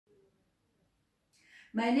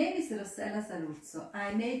My name is Rossella Saluzzo.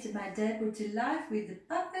 I made my debut in life with the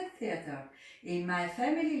puppet theatre in my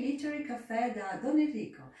family literary café da Don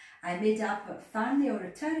Enrico. I made up funny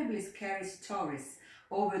or terribly scary stories.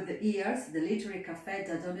 Over the years, the literary café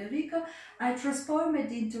da Don Enrico, I transformed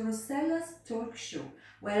it into Rossella's talk show,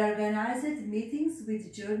 where I organized meetings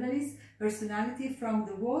with journalists, personalities from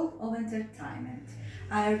the world of entertainment.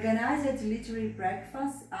 I organized literary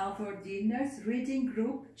breakfasts, author dinners, reading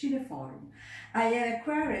group, cinferoum. I have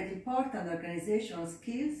acquired important organizational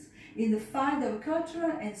skills in the field of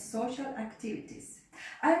cultural and social activities.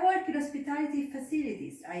 I work in hospitality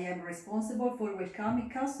facilities. I am responsible for welcoming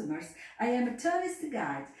customers. I am a tourist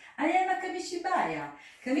guide. I am a kamishibaya.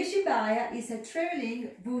 Kamishibaya is a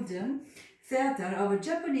traveling wooden theater of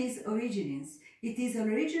Japanese origins. It is an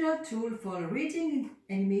original tool for reading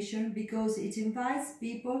animation because it invites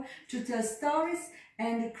people to tell stories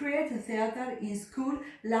and create a theater in school,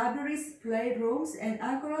 libraries, playrooms, and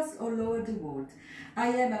agoras all over the world. I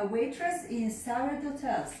am a waitress in several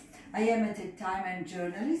hotels. I am an entertainment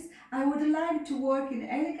journalist. I would like to work in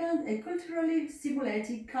elegant and culturally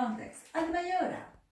stimulating contexts. Ad Maiora!